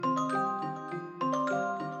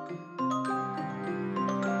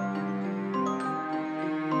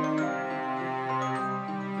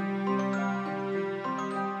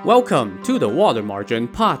Welcome to the Water Margin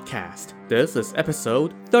Podcast. This is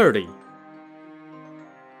episode 30.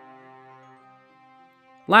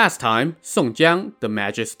 Last time, Song Jiang, the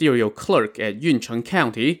magisterial clerk at Yuncheng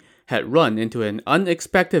County, had run into an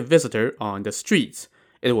unexpected visitor on the streets.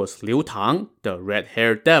 It was Liu Tang, the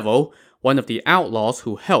red-haired devil, one of the outlaws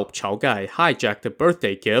who helped Chao Gai hijack the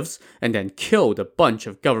birthday gifts and then killed a bunch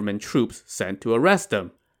of government troops sent to arrest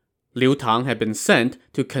them. Liu Tang had been sent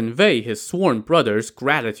to convey his sworn brother's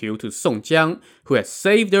gratitude to Song Jiang, who had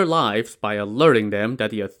saved their lives by alerting them that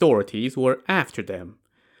the authorities were after them.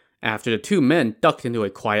 After the two men ducked into a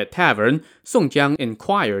quiet tavern, Song Jiang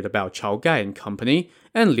inquired about Chao Gai and company,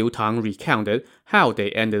 and Liu Tang recounted how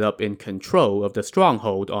they ended up in control of the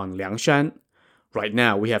stronghold on Liangshan. "Right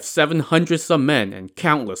now we have 700-some men and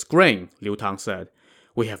countless grain," Liu Tang said.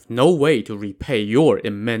 "We have no way to repay your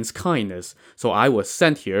immense kindness, so I was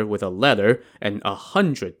sent here with a letter and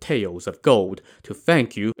 100 taels of gold to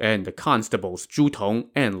thank you and the constables Zhu Tong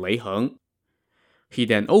and Lei Heng." He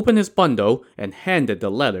then opened his bundle and handed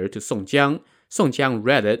the letter to Song Jiang. Song Jiang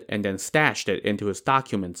read it and then stashed it into his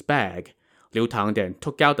documents bag. Liu Tang then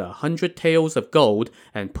took out 100 taels of gold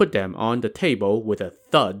and put them on the table with a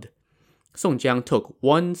thud. Song Jiang took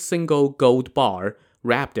one single gold bar,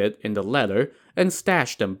 wrapped it in the letter, and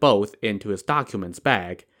stashed them both into his documents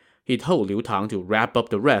bag. He told Liu Tang to wrap up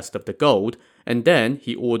the rest of the gold, and then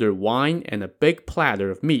he ordered wine and a big platter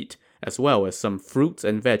of meat, as well as some fruits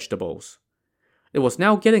and vegetables. It was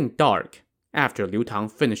now getting dark. After Liu Tang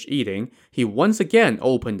finished eating, he once again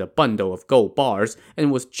opened the bundle of gold bars and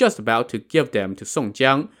was just about to give them to Song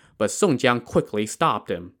Jiang, but Song Jiang quickly stopped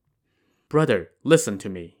him. "Brother, listen to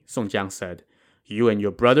me," Song Jiang said. "You and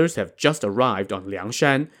your brothers have just arrived on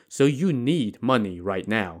Liangshan, so you need money right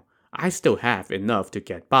now. I still have enough to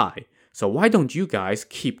get by, so why don't you guys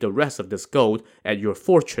keep the rest of this gold at your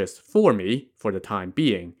fortress for me for the time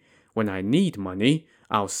being? When I need money,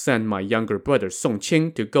 I'll send my younger brother Song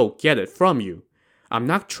Qing to go get it from you. I'm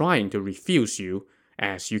not trying to refuse you.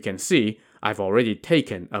 As you can see, I've already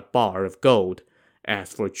taken a bar of gold.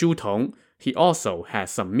 As for Zhu Tong, he also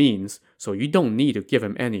has some means, so you don't need to give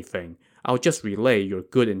him anything. I'll just relay your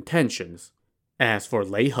good intentions. As for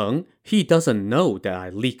Lei Heng, he doesn't know that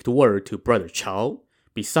I leaked word to Brother Chao.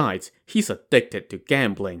 Besides, he's addicted to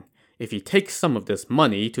gambling. If he takes some of this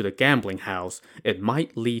money to the gambling house, it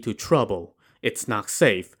might lead to trouble. It's not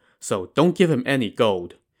safe, so don't give him any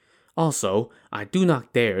gold. Also, I do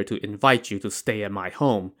not dare to invite you to stay at my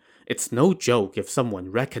home. It's no joke if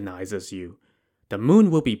someone recognizes you. The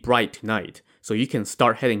moon will be bright tonight, so you can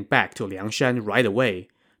start heading back to Liangshan right away.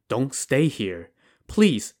 Don't stay here.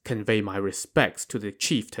 Please convey my respects to the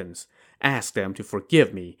chieftains. Ask them to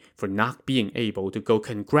forgive me for not being able to go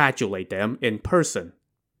congratulate them in person."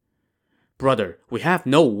 "Brother, we have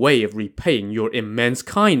no way of repaying your immense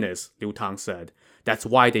kindness," Liu Tang said. "That's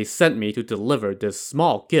why they sent me to deliver this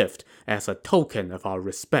small gift as a token of our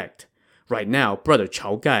respect. Right now, Brother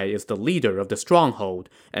Chao Gai is the leader of the stronghold,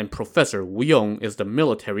 and Professor Wu Yong is the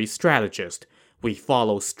military strategist. We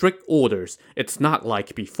follow strict orders. It's not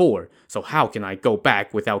like before, so how can I go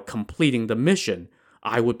back without completing the mission?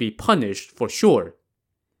 I would be punished for sure."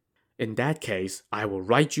 "In that case, I will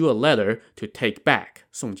write you a letter to take back,"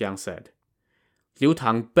 Song Jiang said. Liu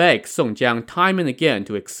Tang begged Song Jiang time and again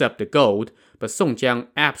to accept the gold, but Song Jiang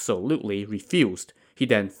absolutely refused. He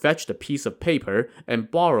then fetched a piece of paper and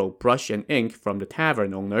borrowed brush and ink from the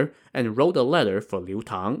tavern owner and wrote a letter for Liu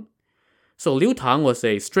Tang. So Liu Tang was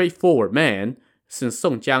a straightforward man. Since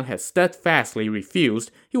Song Jiang had steadfastly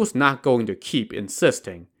refused, he was not going to keep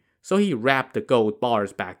insisting. So he wrapped the gold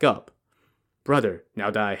bars back up. "Brother,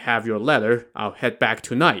 now that I have your letter, I'll head back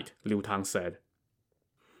tonight," Liu Tang said.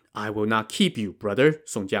 "I will not keep you, brother,"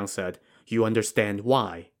 Song Jiang said. "You understand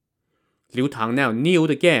why." Liu Tang now kneeled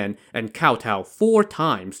again and kowtowed 4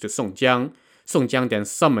 times to Song Jiang. Song Jiang then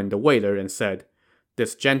summoned the waiter and said,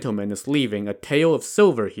 "This gentleman is leaving a tael of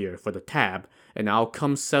silver here for the tab, and I'll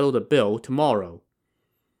come settle the bill tomorrow."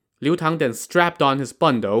 Liu Tang then strapped on his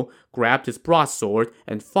bundle, grabbed his broadsword,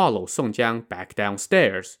 and followed Song Jiang back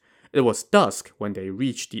downstairs. It was dusk when they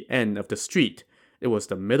reached the end of the street. It was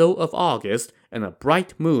the middle of August, and a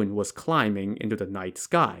bright moon was climbing into the night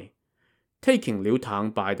sky. Taking Liu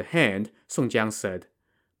Tang by the hand, Song Jiang said,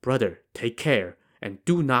 "Brother, take care, and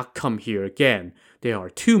do not come here again. There are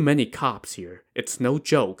too many cops here. It's no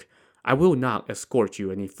joke. I will not escort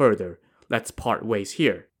you any further. Let's part ways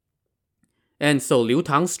here." And so Liu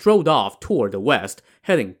Tang strolled off toward the west,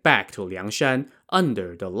 heading back to Liangshan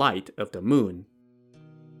under the light of the moon.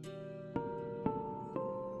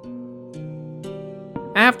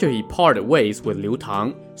 After he parted ways with Liu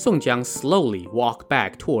Tang, Song Jiang slowly walked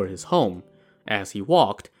back toward his home. As he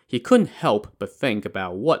walked, He couldn't help but think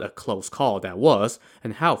about what a close call that was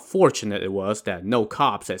and how fortunate it was that no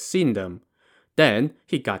cops had seen them. Then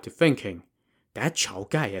he got to thinking, that Chao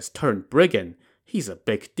guy has turned brigand. He's a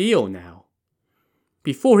big deal now.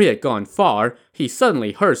 Before he had gone far, he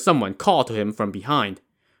suddenly heard someone call to him from behind.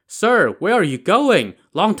 "Sir, where are you going?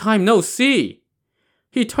 Long time no see."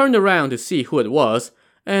 He turned around to see who it was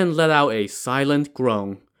and let out a silent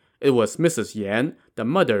groan. It was Mrs. Yan, the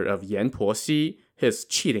mother of Yan Po-xi, his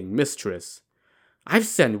cheating mistress. "I've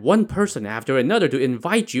sent one person after another to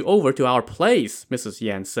invite you over to our place," Mrs.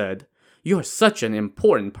 Yan said. "You're such an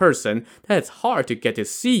important person that it's hard to get to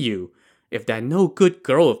see you. If that no-good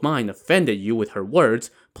girl of mine offended you with her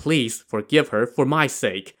words, please forgive her for my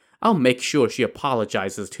sake. I'll make sure she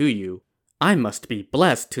apologizes to you. I must be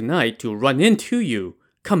blessed tonight to run into you.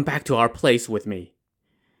 Come back to our place with me."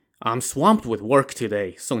 "I'm swamped with work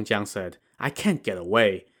today," Song Jiang said. "I can't get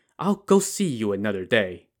away. I'll go see you another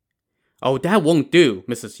day." "Oh, that won't do,"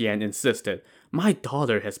 Mrs. Yan insisted. "My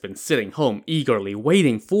daughter has been sitting home eagerly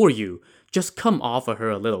waiting for you. Just come offer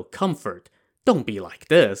her a little comfort. Don't be like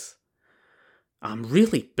this." "I'm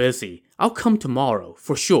really busy. I'll come tomorrow,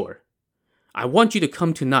 for sure." "I want you to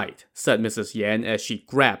come tonight," said Mrs. Yan as she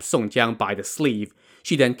grabbed Song Jiang by the sleeve.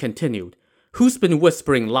 She then continued, "Who's been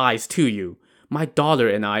whispering lies to you? My daughter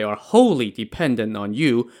and I are wholly dependent on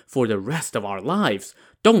you for the rest of our lives.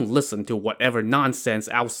 Don't listen to whatever nonsense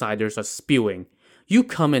outsiders are spewing. You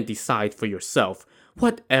come and decide for yourself.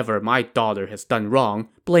 Whatever my daughter has done wrong,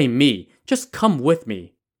 blame me. Just come with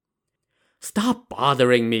me." "Stop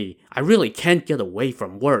bothering me. I really can't get away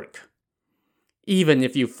from work." "Even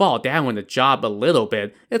if you fall down on the job a little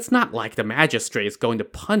bit, it's not like the magistrate is going to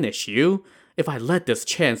punish you. If I let this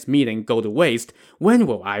chance meeting go to waste, when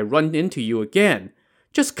will I run into you again?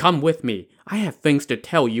 Just come with me. I have things to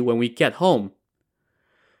tell you when we get home."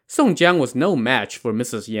 Song Jiang was no match for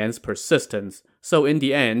Mrs. Yan's persistence, so in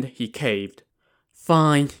the end, he caved.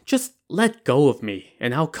 "Fine, just let go of me,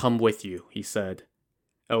 and I'll come with you," he said.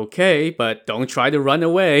 "Okay, but don't try to run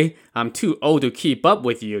away. I'm too old to keep up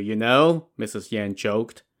with you, you know," Mrs. Yan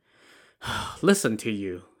joked. "Listen to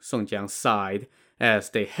you," Song Jiang sighed as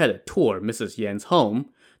they headed toward Mrs. Yan's home,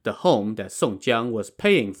 the home that Song Jiang was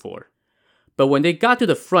paying for. But when they got to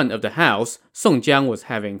the front of the house, Song Jiang was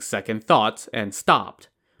having second thoughts and stopped.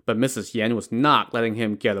 But Mrs. Yan was not letting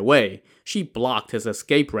him get away. She blocked his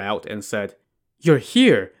escape route and said, "You're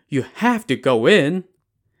here. You have to go in."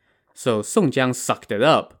 So Song Jiang sucked it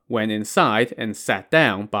up, went inside, and sat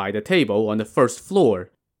down by the table on the first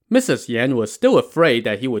floor. Mrs. Yan was still afraid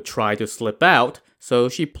that he would try to slip out, so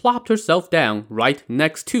she plopped herself down right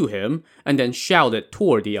next to him and then shouted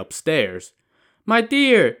toward the upstairs, "My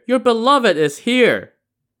dear, your beloved is here."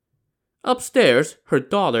 Upstairs, her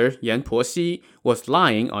daughter, Yan Po-xi, was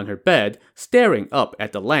lying on her bed, staring up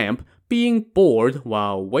at the lamp, being bored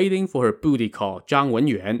while waiting for her booty call, Zhang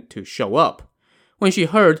Wenyuan, to show up. When she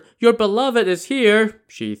heard, "Your beloved is here,"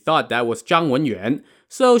 she thought that was Zhang Wenyuan,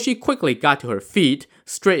 so she quickly got to her feet,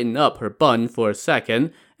 straightened up her bun for a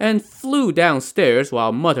second, and flew downstairs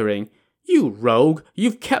while muttering, "You rogue,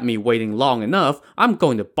 you've kept me waiting long enough. I'm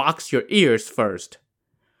going to box your ears first."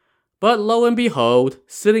 But lo and behold,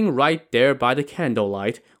 sitting right there by the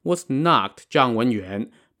candlelight was not Zhang Wenyuan,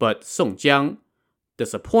 but Song Jiang.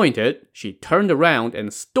 Disappointed, she turned around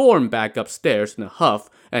and stormed back upstairs in a huff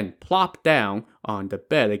and plopped down on the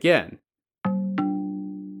bed again.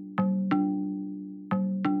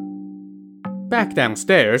 Back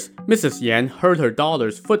downstairs, Mrs. Yan heard her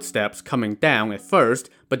daughter's footsteps coming down at first,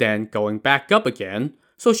 but then going back up again,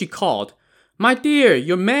 so she called, "My dear,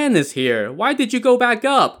 your man is here. Why did you go back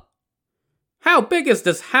up?" "How big is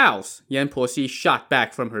this house?" Yan Po-xi shot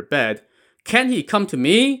back from her bed. "Can't he come to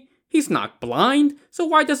me? He's not blind, so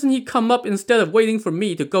why doesn't he come up instead of waiting for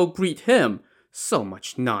me to go greet him? So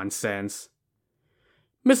much nonsense."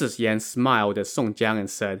 Mrs. Yan smiled at Song Jiang and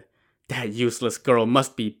said, "That useless girl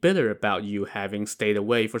must be bitter about you having stayed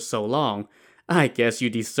away for so long. I guess you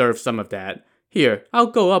deserve some of that. Here, I'll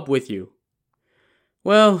go up with you."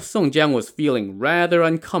 Well, Song Jiang was feeling rather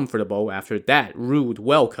uncomfortable after that rude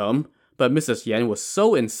welcome, but Mrs. Yan was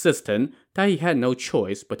so insistent that he had no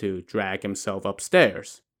choice but to drag himself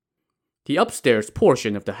upstairs. The upstairs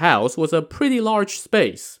portion of the house was a pretty large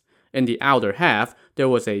space. In the outer half, there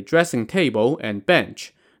was a dressing table and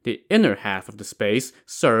bench. The inner half of the space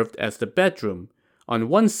served as the bedroom. On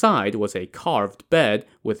one side was a carved bed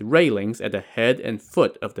with railings at the head and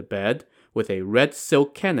foot of the bed, with a red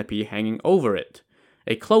silk canopy hanging over it.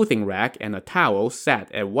 A clothing rack and a towel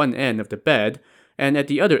sat at one end of the bed, and at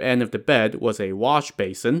the other end of the bed was a wash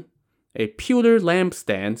basin. A pewter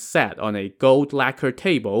lampstand sat on a gold lacquer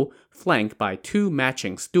table flanked by 2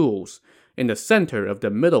 matching stools. In the center of the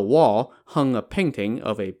middle wall hung a painting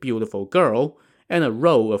of a beautiful girl, and a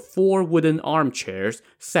row of 4 wooden armchairs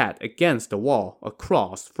sat against the wall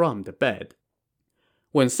across from the bed.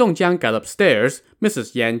 When Song Jiang got upstairs,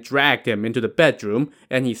 Mrs. Yan dragged him into the bedroom,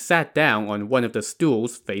 and he sat down on one of the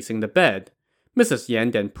stools facing the bed. Mrs.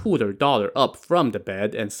 Yan then pulled her daughter up from the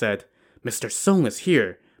bed and said, "Mr. Song is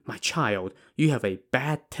here. My child, you have a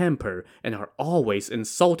bad temper and are always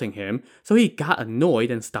insulting him, so he got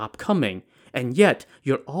annoyed and stopped coming. And yet,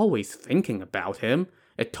 you're always thinking about him.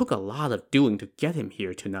 It took a lot of doing to get him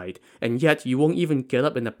here tonight, and yet you won't even get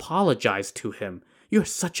up and apologize to him. You're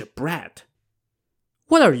such a brat."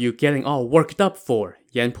 "What are you getting all worked up for?"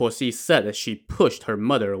 Yan Po-si said as she pushed her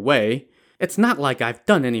mother away. "It's not like I've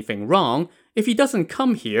done anything wrong. If he doesn't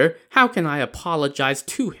come here, how can I apologize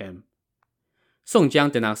to him?" Song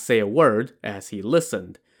Jiang did not say a word as he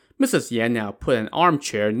listened. Mrs. Yan now put an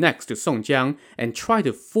armchair next to Song Jiang and tried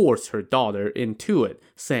to force her daughter into it,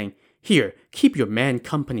 saying, "Here, keep your man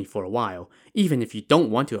company for a while. Even if you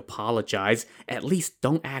don't want to apologize, at least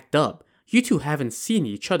don't act up. You two haven't seen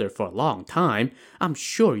each other for a long time. I'm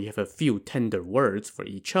sure you have a few tender words for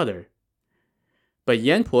each other." But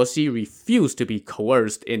Yan Po-si refused to be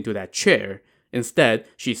coerced into that chair. Instead,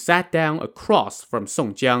 she sat down across from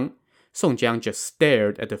Song Jiang. Song Jiang just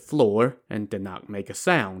stared at the floor and did not make a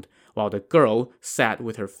sound, while the girl sat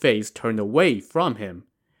with her face turned away from him.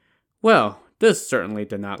 Well, this certainly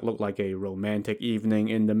did not look like a romantic evening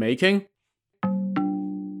in the making.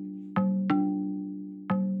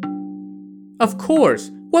 "Of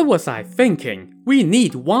course! What was I thinking? We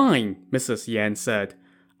need wine," Mrs. Yan said.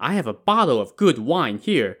 "I have a bottle of good wine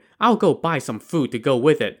here. I'll go buy some food to go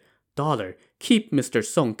with it. Daughter, keep Mr.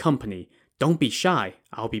 Song company. Don't be shy.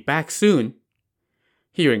 I'll be back soon."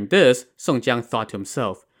 Hearing this, Song Jiang thought to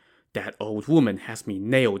himself, "That old woman has me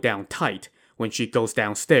nailed down tight. When she goes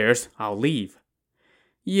downstairs, I'll leave."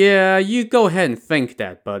 "Yeah, you go ahead and think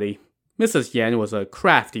that, buddy." Mrs. Yan was a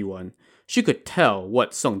crafty one. She could tell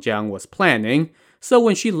what Song Jiang was planning, so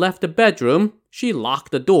when she left the bedroom, she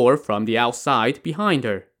locked the door from the outside behind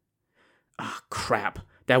her. "Ah, crap,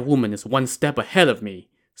 that woman is 1 step ahead of me,"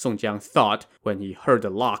 Song Jiang thought when he heard the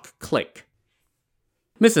lock click.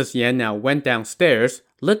 Mrs. Yan now went downstairs,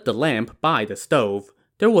 lit the lamp by the stove.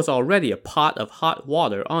 There was already a pot of hot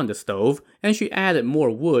water on the stove, and she added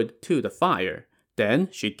more wood to the fire. Then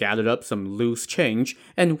she gathered up some loose change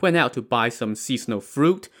and went out to buy some seasonal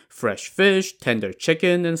fruit, fresh fish, tender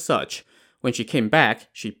chicken, and such. When she came back,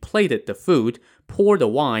 she plated the food, poured the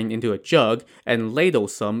wine into a jug, and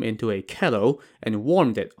ladled some into a kettle and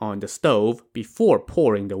warmed it on the stove before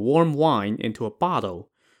pouring the warm wine into a bottle.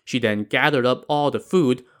 She then gathered up all the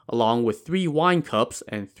food, along with 3 wine cups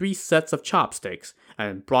and 3 sets of chopsticks,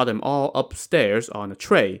 and brought them all upstairs on a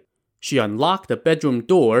tray. She unlocked the bedroom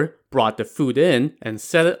door, brought the food in, and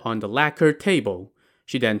set it on the lacquered table.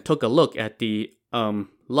 She then took a look at the,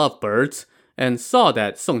 lovebirds, and saw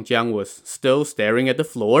that Song Jiang was still staring at the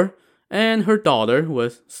floor, and her daughter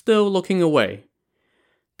was still looking away.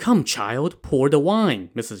 "Come, child, pour the wine,"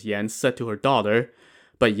 Mrs. Yan said to her daughter.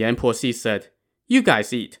 But Yan Po-si said, "You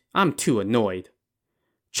guys eat. I'm too annoyed."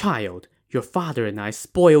 "Child, your father and I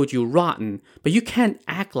spoiled you rotten, but you can't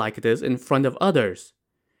act like this in front of others."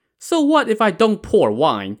 "So what if I don't pour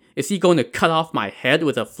wine? Is he going to cut off my head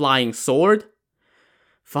with a flying sword?"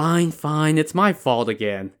 Fine, it's my fault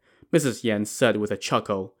again," Mrs. Yan said with a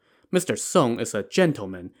chuckle. "Mr. Song is a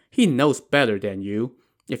gentleman. He knows better than you.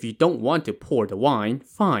 If you don't want to pour the wine,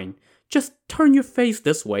 fine. Just turn your face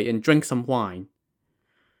this way and drink some wine."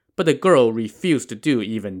 But the girl refused to do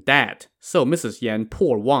even that, so Mrs. Yan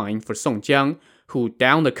poured wine for Song Jiang, who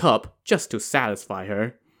downed a cup just to satisfy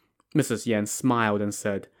her. Mrs. Yan smiled and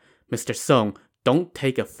said, "Mr. Song, don't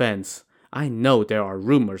take offense. I know there are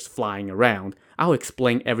rumors flying around. I'll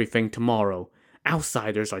explain everything tomorrow.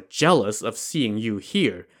 Outsiders are jealous of seeing you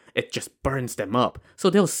here. It just burns them up, so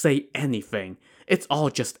they'll say anything. It's all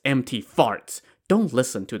just empty farts. Don't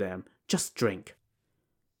listen to them. Just drink."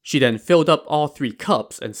 She then filled up all 3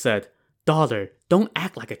 cups and said, "Daughter, don't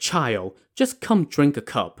act like a child. Just come drink a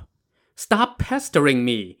cup." "Stop pestering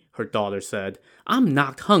me," her daughter said. "I'm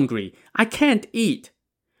not hungry. I can't eat."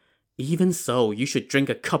 "Even so, you should drink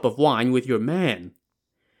a cup of wine with your man."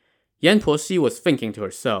 Yan Po-si was thinking to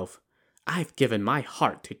herself, "I've given my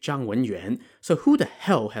heart to Zhang Wenyuan, so who the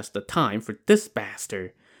hell has the time for this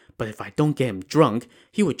bastard? But if I don't get him drunk,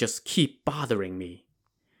 he would just keep bothering me."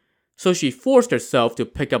 So she forced herself to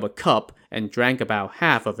pick up a cup and drank about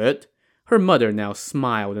half of it. Her mother now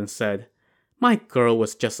smiled and said, "My girl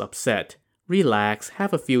was just upset. Relax,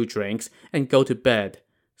 have a few drinks, and go to bed.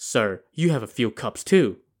 Sir, you have a few cups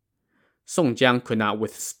too." Song Jiang could not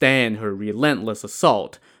withstand her relentless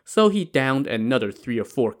assault, so he downed another 3 or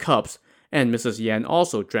 4 cups, and Mrs. Yan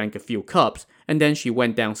also drank a few cups, and then she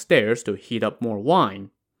went downstairs to heat up more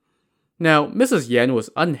wine. Now, Mrs. Yan was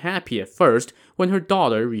unhappy at first when her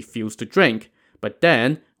daughter refused to drink, but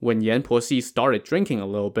then, when Yan Puoxi started drinking a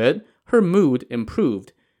little bit, her mood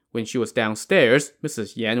improved. When she was downstairs,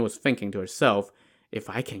 Mrs. Yan was thinking to herself, if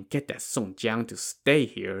I can get that Song Jiang to stay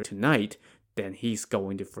here tonight, then he's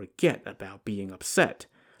going to forget about being upset.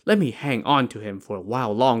 Let me hang on to him for a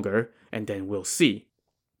while longer, and then we'll see.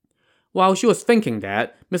 While she was thinking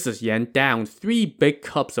that, Mrs. Yan downed 3 big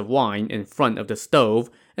cups of wine in front of the stove,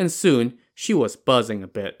 and soon she was buzzing a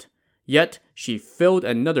bit. Yet, she filled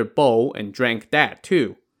another bowl and drank that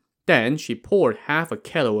too. Then she poured half a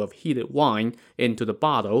kettle of heated wine into the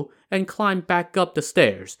bottle and climbed back up the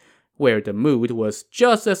stairs, where the mood was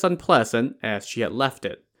just as unpleasant as she had left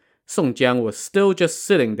it. Song Jiang was still just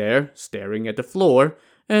sitting there, staring at the floor,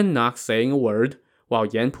 and not saying a word, while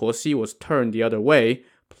Yan Puoxi was turned the other way,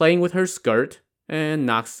 playing with her skirt, and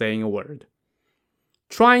not saying a word.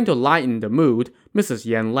 Trying to lighten the mood, Mrs.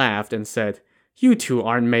 Yan laughed and said, You two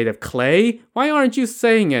aren't made of clay. Why aren't you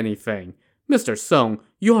saying anything? Mr. Song,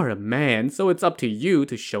 you are a man, so it's up to you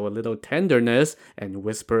to show a little tenderness and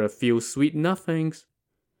whisper a few sweet nothings.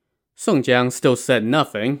 Song Jiang still said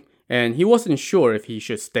nothing, and he wasn't sure if he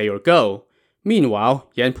should stay or go. Meanwhile,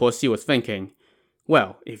 Yan Puoxi was thinking,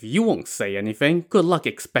 well, if you won't say anything, good luck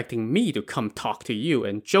expecting me to come talk to you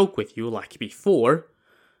and joke with you like before.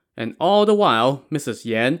 And all the while, Mrs.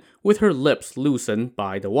 Yan, with her lips loosened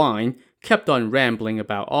by the wine, kept on rambling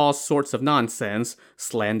about all sorts of nonsense,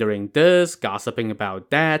 slandering this, gossiping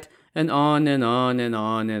about that, and on and on and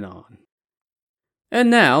on and on. And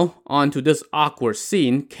now, onto this awkward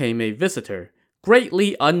scene came a visitor,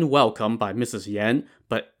 greatly unwelcome by Mrs. Yan,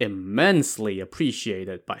 but immensely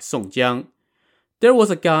appreciated by Song Jiang. There was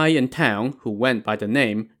a guy in town who went by the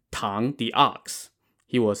name Tang the Ox.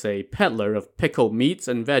 He was a peddler of pickled meats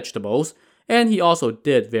and vegetables, and he also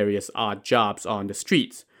did various odd jobs on the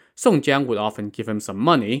streets. Song Jiang would often give him some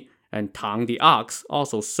money, and Tang the Ox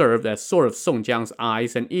also served as sort of Song Jiang's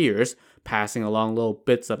eyes and ears, passing along little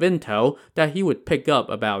bits of intel that he would pick up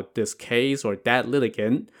about this case or that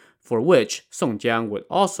litigant, for which Song Jiang would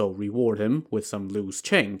also reward him with some loose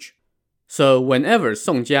change. So whenever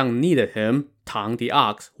Song Jiang needed him, Tang the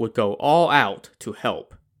Ox would go all out to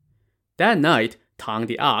help. That night, Tang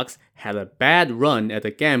the Ox had a bad run at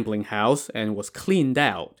the gambling house and was cleaned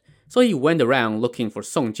out, so he went around looking for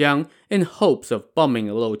Song Jiang in hopes of bumming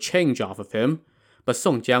a little change off of him, but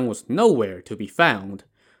Song Jiang was nowhere to be found.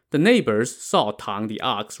 The neighbors saw Tang the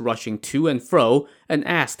Ox rushing to and fro and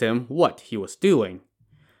asked him what he was doing.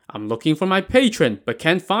 I'm looking for my patron, but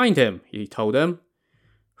can't find him, he told them.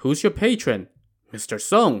 Who's your patron? Mr.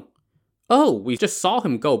 Song. Oh, we just saw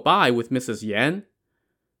him go by with Mrs. Yan.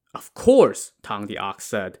 Of course, Tang the Ox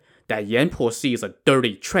said. That Yan Puoxi is a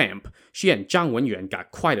dirty tramp. She and Zhang Wenyuan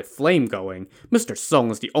got quite a flame going. Mr.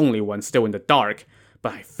 Song is the only one still in the dark.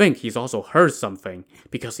 But I think he's also heard something,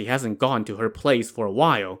 because he hasn't gone to her place for a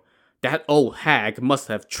while. That old hag must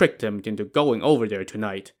have tricked him into going over there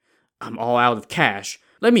tonight. I'm all out of cash.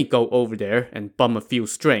 Let me go over there and bum a few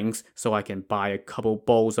strings so I can buy a couple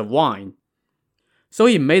bowls of wine. So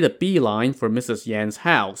he made a beeline for Mrs. Yan's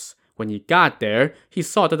house. When he got there, he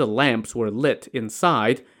saw that the lamps were lit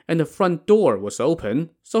inside and the front door was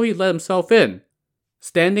open, so he let himself in.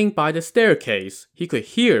 Standing by the staircase, he could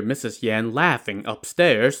hear Mrs. Yan laughing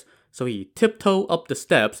upstairs, so he tiptoed up the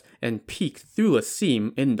steps and peeked through a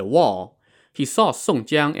seam in the wall. He saw Song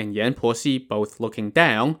Jiang and Yan Puoxi both looking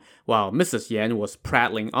down, while Mrs. Yan was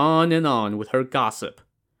prattling on and on with her gossip.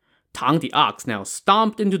 Tang the Ox now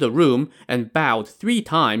stomped into the room and bowed 3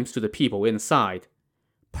 times to the people inside.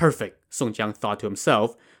 Perfect, Song Jiang thought to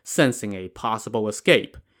himself, sensing a possible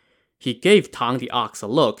escape. He gave Tang the Ox a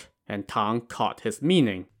look, and Tang caught his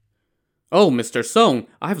meaning. Oh, Mr. Song,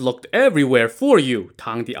 I've looked everywhere for you,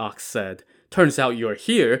 Tang the Ox said. Turns out you're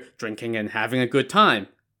here, drinking and having a good time.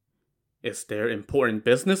 Is there important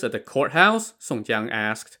business at the courthouse? Song Jiang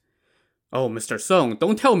asked. Oh, Mr. Song,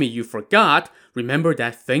 don't tell me you forgot. Remember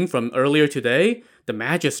that thing from earlier today? The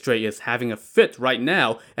magistrate is having a fit right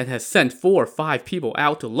now and has sent 4 or 5 people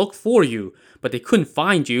out to look for you, but they couldn't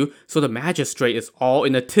find you, so the magistrate is all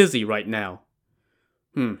in a tizzy right now.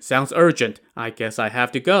 Sounds urgent. I guess I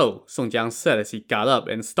have to go, Song Jiang said as he got up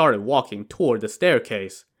and started walking toward the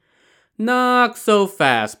staircase. Not so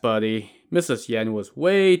fast, buddy. Mrs. Yan was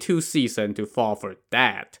way too seasoned to fall for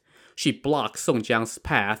that. She blocked Song Jiang's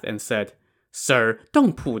path and said, Sir,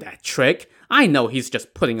 don't pull that trick. I know he's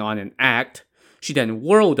just putting on an act. She then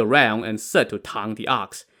whirled around and said to Tang the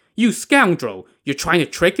Ox, You scoundrel! You're trying to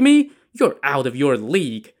trick me? You're out of your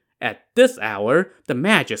league. At this hour, the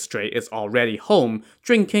magistrate is already home,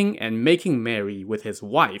 drinking and making merry with his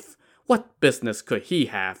wife. What business could he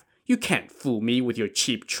have? You can't fool me with your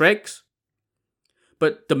cheap tricks.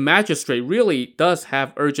 But the magistrate really does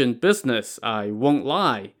have urgent business, I won't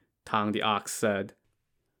lie, Tang the Ox said.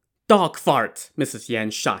 Dog fart, Mrs.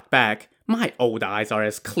 Yan shot back. My old eyes are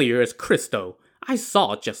as clear as crystal. I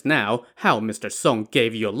saw just now how Mr. Song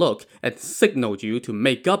gave you a look and signaled you to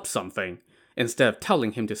make up something. Instead of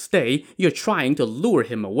telling him to stay, you're trying to lure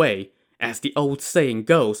him away. As the old saying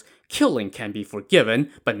goes, killing can be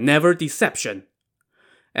forgiven, but never deception.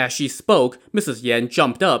 As she spoke, Mrs. Yan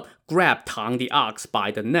jumped up, grabbed Tang the Ox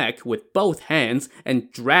by the neck with both hands,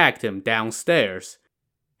 and dragged him downstairs.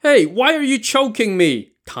 Hey, why are you choking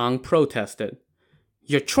me? Tang protested.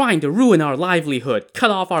 You're trying to ruin our livelihood,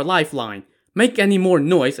 cut off our lifeline. Make any more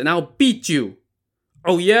noise and I'll beat you.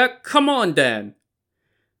 Oh yeah? Come on then.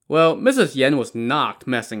 Well, Mrs. Yan was not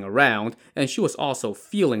messing around, and she was also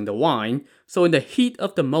feeling the wine, so in the heat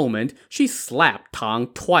of the moment, she slapped Tang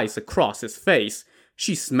twice across his face.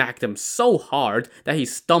 She smacked him so hard that he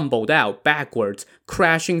stumbled out backwards,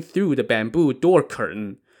 crashing through the bamboo door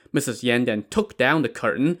curtain. Mrs. Yan then took down the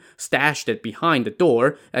curtain, stashed it behind the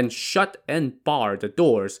door, and shut and barred the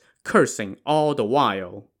doors, cursing all the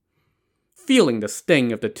while. Feeling the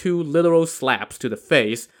sting of the two literal slaps to the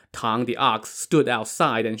face, Tang the Ox stood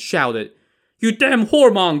outside and shouted, You damn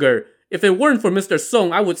whoremonger! If it weren't for Mr.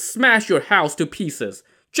 Song, I would smash your house to pieces.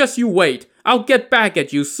 Just you wait, I'll get back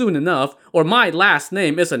at you soon enough, or my last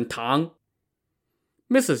name isn't Tang.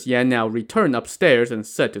 Mrs. Yan now returned upstairs and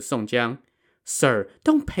said to Song Jiang, Sir,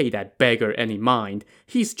 don't pay that beggar any mind.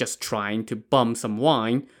 He's just trying to bum some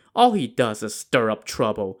wine. All he does is stir up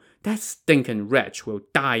trouble. That stinking wretch will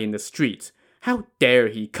die in the streets. How dare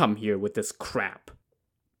he come here with this crap?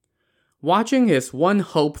 Watching his one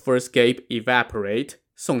hope for escape evaporate,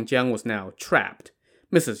 Song Jiang was now trapped.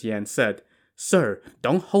 Mrs. Yan said, Sir,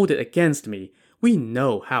 don't hold it against me. We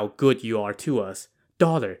know how good you are to us.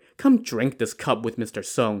 Daughter, come drink this cup with Mr.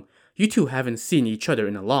 Song. You two haven't seen each other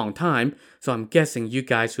in a long time, so I'm guessing you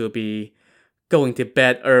guys will be going to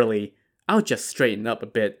bed early. I'll just straighten up a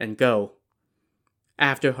bit and go.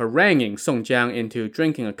 After haranguing Song Jiang into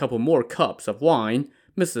drinking a couple more cups of wine,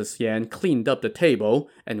 Mrs. Yan cleaned up the table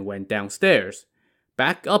and went downstairs.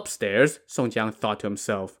 Back upstairs, Song Jiang thought to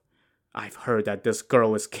himself, I've heard that this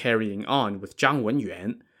girl is carrying on with Zhang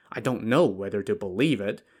Wenyuan. I don't know whether to believe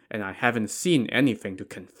it, and I haven't seen anything to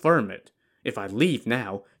confirm it. If I leave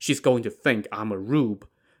now, she's going to think I'm a rube.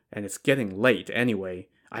 And it's getting late anyway.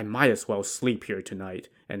 I might as well sleep here tonight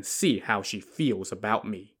and see how she feels about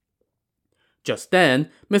me. Just then,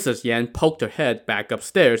 Mrs. Yan poked her head back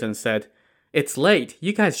upstairs and said, It's late,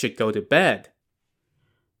 you guys should go to bed.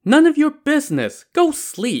 None of your business, go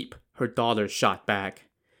sleep, her daughter shot back.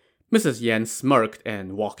 Mrs. Yan smirked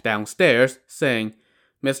and walked downstairs, saying,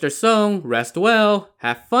 Mr. Song, rest well,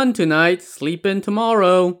 have fun tonight, sleep in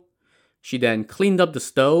tomorrow. She then cleaned up the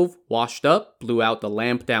stove, washed up, blew out the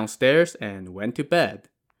lamp downstairs, and went to bed.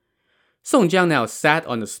 Song Jiang now sat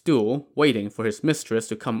on the stool, waiting for his mistress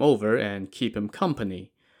to come over and keep him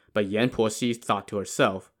company. But Yan Puoxi thought to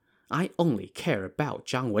herself, I only care about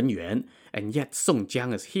Zhang Wenyuan, and yet Song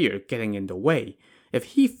Jiang is here getting in the way. If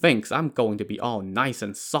he thinks I'm going to be all nice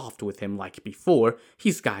and soft with him like before,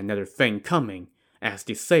 he's got another thing coming. As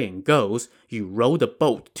the saying goes, you row the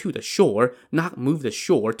boat to the shore, not move the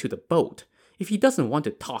shore to the boat. If he doesn't want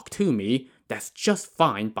to talk to me, that's just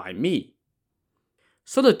fine by me.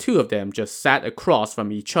 So the two of them just sat across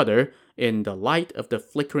from each other in the light of the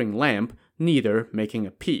flickering lamp, neither making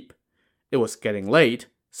a peep. It was getting late.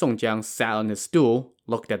 Song Jiang sat on his stool,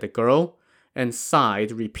 looked at the girl, and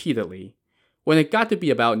sighed repeatedly. When it got to be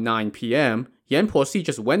about 9 p.m., Yan Puoxi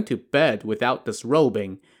just went to bed without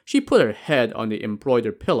disrobing. She put her head on the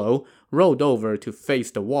embroidered pillow, rolled over to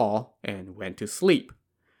face the wall, and went to sleep.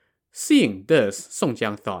 Seeing this, Song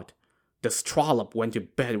Jiang thought, This trollop went to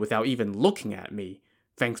bed without even looking at me.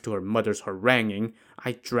 Thanks to her mother's haranguing,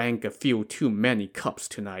 I drank a few too many cups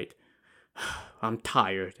tonight. I'm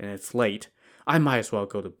tired and it's late. I might as well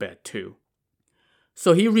go to bed too.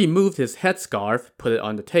 So he removed his headscarf, put it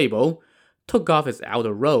on the table, took off his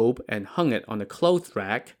outer robe and hung it on the clothes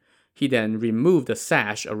rack. He then removed the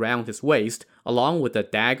sash around his waist, along with the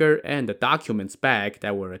dagger and the documents bag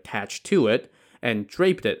that were attached to it, and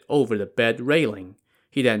draped it over the bed railing.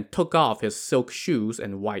 He then took off his silk shoes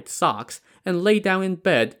and white socks and lay down in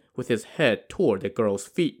bed with his head toward the girl's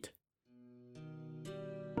feet.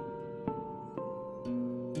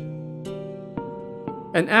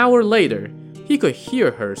 An hour later, He could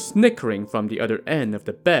hear her snickering from the other end of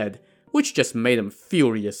the bed, which just made him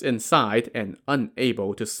furious inside and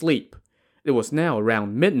unable to sleep. It was now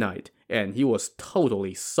around midnight, and he was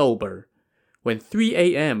totally sober. When 3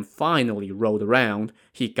 a.m. finally rolled around,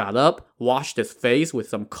 he got up, washed his face with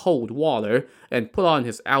some cold water, and put on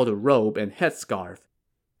his outer robe and headscarf.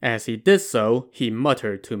 As he did so, he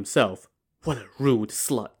muttered to himself, "What a rude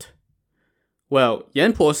slut." Well,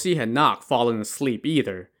 Yan Puoxi had not fallen asleep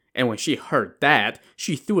either, and when she heard that,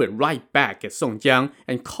 she threw it right back at Song Jiang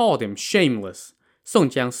and called him shameless. Song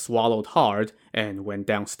Jiang swallowed hard and went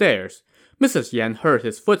downstairs. Mrs. Yan heard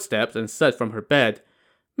his footsteps and said from her bed,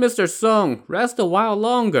 "Mr. Song, rest a while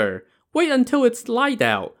longer. Wait until it's light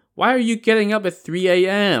out. Why are you getting up at 3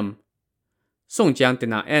 a.m.? Song Jiang did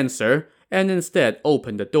not answer, and instead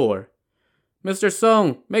opened the door. "Mr.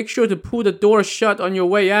 Song, make sure to pull the door shut on your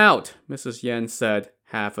way out," Mrs. Yan said,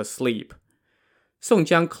 half asleep. Song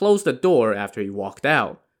Jiang closed the door after he walked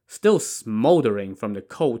out. Still smoldering from the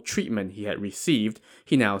cold treatment he had received,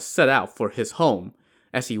 he now set out for his home.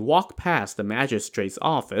 As he walked past the magistrate's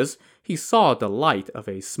office, he saw the light of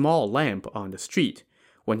a small lamp on the street.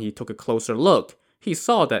 When he took a closer look, he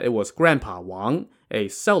saw that it was Grandpa Wang, a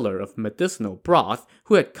seller of medicinal broth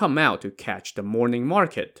who had come out to catch the morning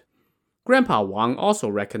market. Grandpa Wang also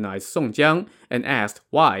recognized Song Jiang and asked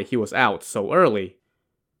why he was out so early.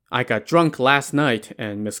 "I got drunk last night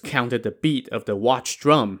and miscounted the beat of the watch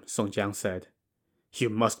drum," Song Jiang said. "You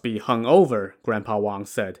must be hungover," Grandpa Wang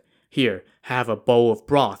said. "Here, have a bowl of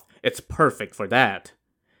broth. It's perfect for that."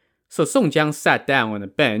 So Song Jiang sat down on a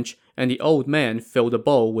bench, and the old man filled the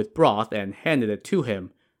bowl with broth and handed it to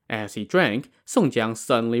him. As he drank, Song Jiang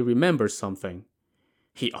suddenly remembered something.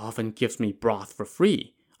 "He often gives me broth for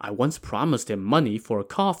free. I once promised him money for a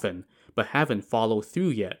coffin, but haven't followed through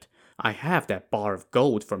yet. I have that bar of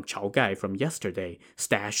gold from Chao Gai from yesterday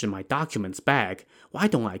stashed in my documents bag. Why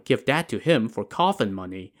don't I give that to him for coffin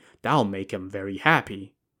money? That'll make him very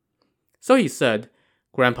happy." So he said,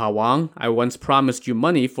 "Grandpa Wang, I once promised you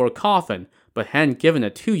money for a coffin, but hadn't given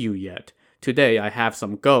it to you yet. Today I have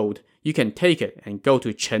some gold. You can take it and go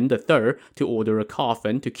to Chen III to order a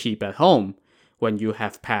coffin to keep at home. When you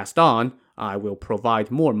have passed on, I will provide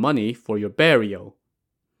more money for your burial."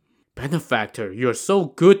 "Benefactor, you're so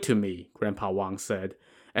good to me," Grandpa Wang said.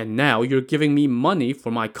 "And now you're giving me money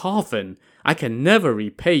for my coffin. I can never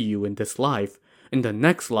repay you in this life. In the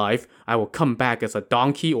next life, I will come back as a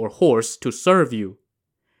donkey or horse to serve you."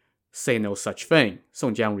 "Say no such thing,"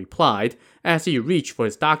 Song Jiang replied as he reached for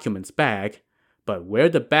his documents bag. But where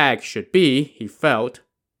the bag should be, he felt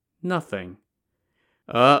nothing.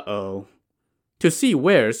 Uh-oh. To see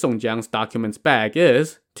where Song Jiang's documents bag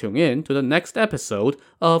is, tune in to the next episode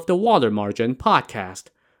of the Water Margin Podcast.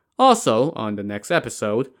 Also, on the next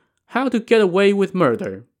episode, how to get away with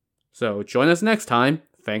murder. So join us next time.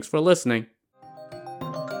 Thanks for listening.